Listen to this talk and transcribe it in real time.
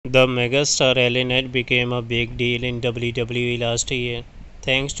The megastar LA Knight became a big deal in WWE last year,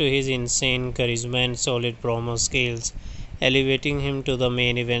 thanks to his insane charisma and solid promo skills, elevating him to the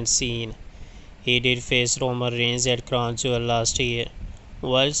main event scene. He did face Roman Reigns at Crown Jewel last year.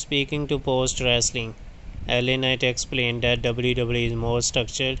 While speaking to Post Wrestling, LA Knight explained that WWE is more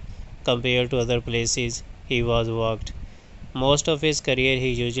structured compared to other places he was worked. Most of his career,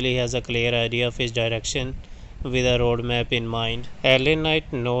 he usually has a clear idea of his direction with a roadmap in mind. LA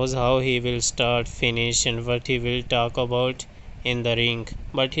Knight knows how he will start, finish, and what he will talk about in the ring,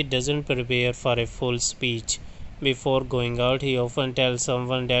 but he doesn't prepare for a full speech. Before going out, he often tells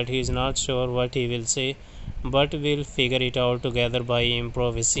someone that he is not sure what he will say, but will figure it out together by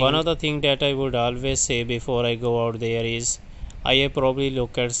improvising. One of the things that I would always say before I go out there is, I probably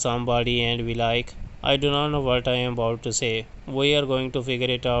look at somebody and be like, I do not know what I am about to say. We are going to figure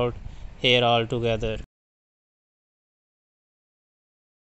it out here all together.